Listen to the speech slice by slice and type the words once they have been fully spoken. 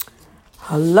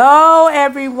Hello,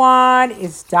 everyone.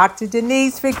 It's Dr.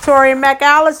 Denise Victoria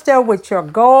McAllister with your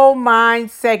Gold Mine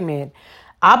segment.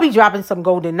 I'll be dropping some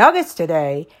golden nuggets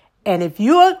today. And if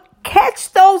you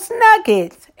catch those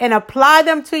nuggets and apply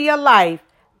them to your life,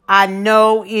 I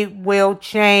know it will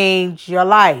change your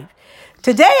life.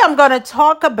 Today, I'm going to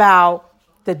talk about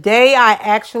the day I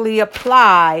actually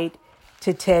applied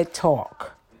to TED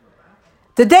Talk.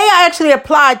 The day I actually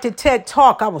applied to TED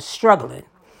Talk, I was struggling.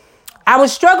 I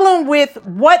was struggling with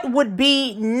what would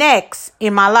be next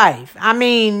in my life.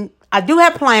 I do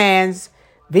have plans,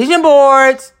 vision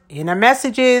boards, inner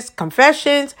messages,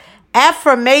 confessions,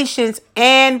 affirmations,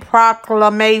 and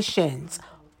proclamations.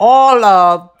 All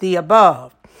of the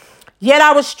above. Yet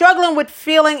I was struggling with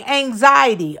feeling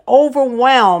anxiety,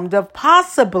 overwhelmed of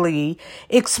possibly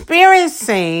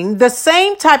experiencing the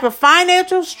same type of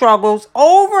financial struggles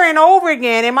over and over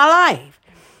again in my life.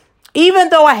 Even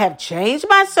though I have changed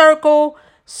my circle,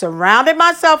 surrounded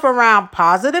myself around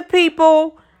positive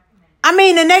people.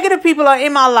 The negative people are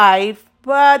in my life,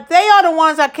 but they are the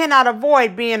ones I cannot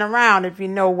avoid being around, if you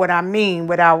know what I mean,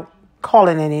 without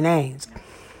calling any names.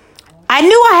 I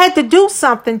knew I had to do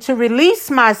something to release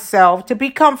myself to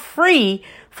become free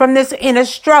from this inner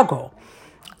struggle.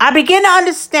 I began to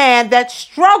understand that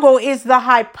struggle is the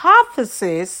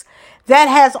hypothesis that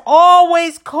has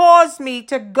always caused me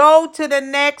to go to the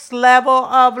next level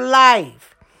of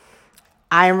life.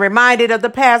 I am reminded of the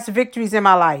past victories in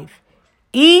my life.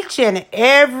 Each and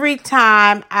every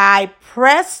time I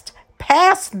pressed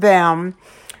past them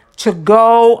to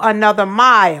go another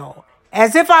mile,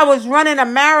 as if I was running a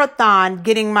marathon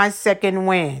getting my second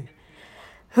win.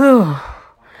 I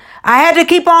had to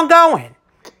keep on going.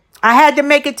 I had to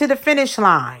make it to the finish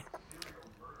line.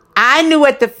 I knew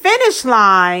at the finish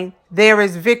line, there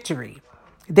is victory.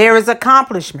 There is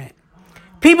accomplishment.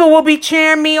 People will be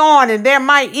cheering me on, and there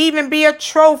might even be a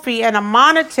trophy and a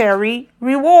monetary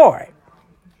reward.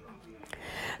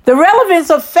 The relevance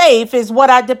of faith is what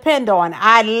I depend on.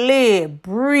 I live,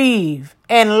 breathe,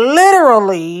 and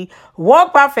literally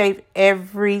walk by faith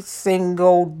every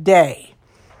single day.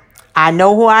 I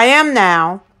know who I am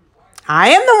now. I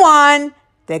am the one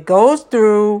that goes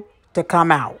through to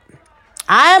come out.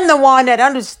 I am the one that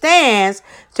understands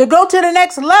to go to the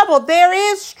next level. There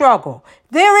is struggle.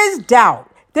 There is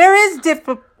doubt. There is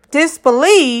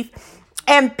disbelief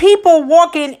and people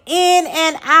walking in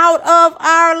and out of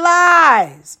our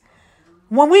lives.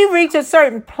 When we reach a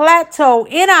certain plateau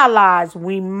in our lives,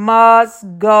 we must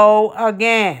go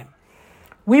again.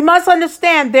 We must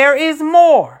understand there is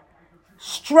more.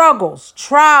 Struggles,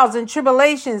 trials, and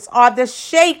tribulations are the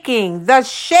shaking, the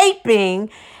shaping,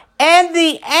 and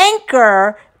the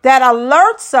anchor that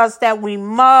alerts us that we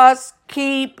must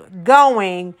keep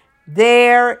going.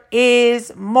 There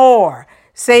is more.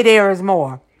 Say there is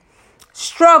more.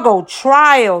 Struggle,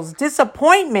 trials,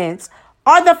 disappointments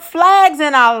are the flags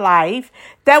in our life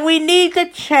that we need to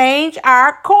change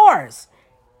our course.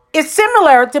 It's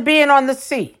similar to being on the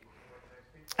sea.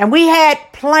 And we had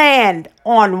planned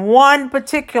on one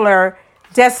particular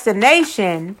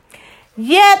destination,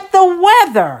 yet the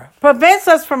weather prevents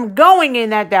us from going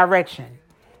in that direction.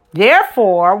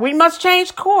 Therefore, we must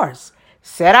change course,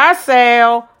 set our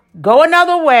sail, go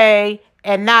another way,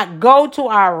 and not go to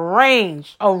our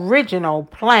original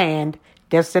planned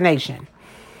destination.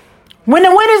 When the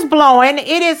wind is blowing,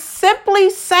 it is simply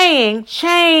saying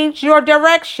change your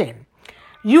direction.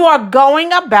 You are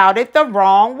going about it the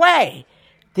wrong way.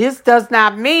 This does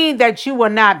not mean that you will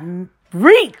not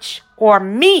reach or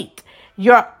meet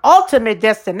your ultimate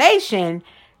destination.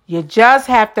 You just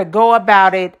have to go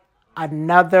about it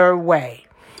another way.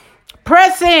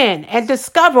 Press in and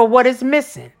discover what is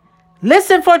missing.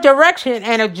 Listen for direction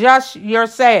and adjust your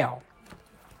sail.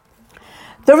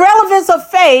 The relevance of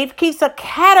faith keeps a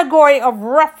category of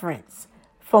reference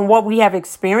from what we have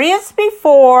experienced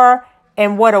before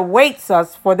and what awaits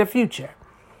us for the future.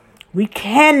 We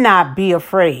cannot be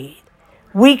afraid.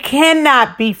 We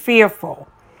cannot be fearful.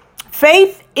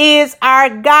 Faith is our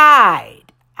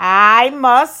guide. I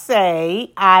must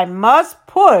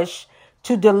push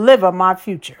to deliver my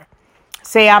future.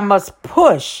 Say, I must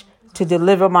push to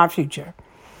deliver my future.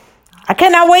 I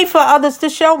cannot wait for others to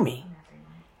show me.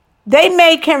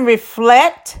 They can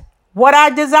reflect what I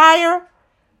desire,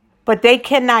 but they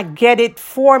cannot get it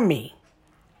for me.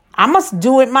 I must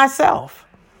do it myself.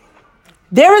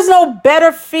 There is no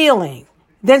better feeling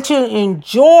than to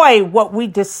enjoy what we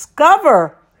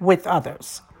discover with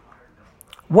others.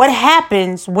 What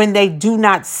happens when they do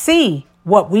not see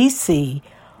what we see,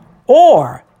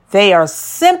 or they are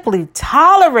simply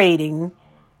tolerating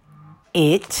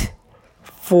it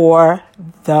for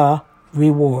the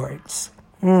rewards?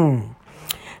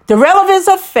 The The relevance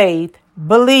of faith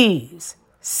believes,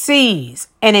 sees,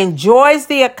 and enjoys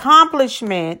the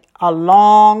accomplishment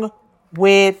along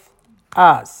with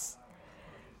us.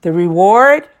 The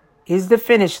reward is the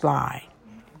finish line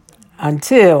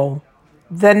until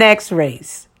the next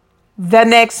race, the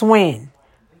next win,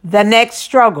 the next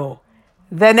struggle,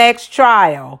 the next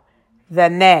trial, the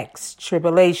next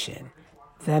tribulation,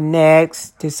 the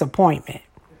next disappointment.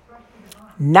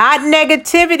 Not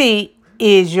negativity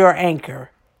is your anchor.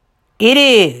 It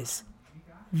is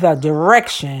the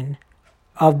direction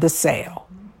of the sail.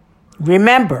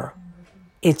 Remember,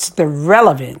 it's the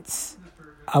relevance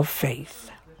of faith.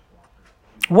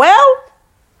 Well,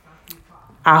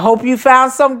 I hope you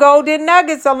found some golden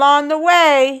nuggets along the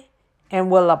way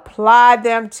and will apply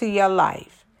them to your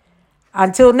life.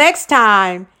 Until next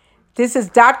time, this is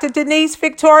Dr. Denise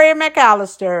Victoria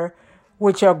McAllister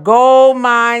with your Gold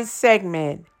Mine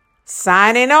segment.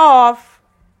 Signing off.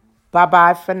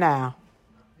 Bye-bye for now.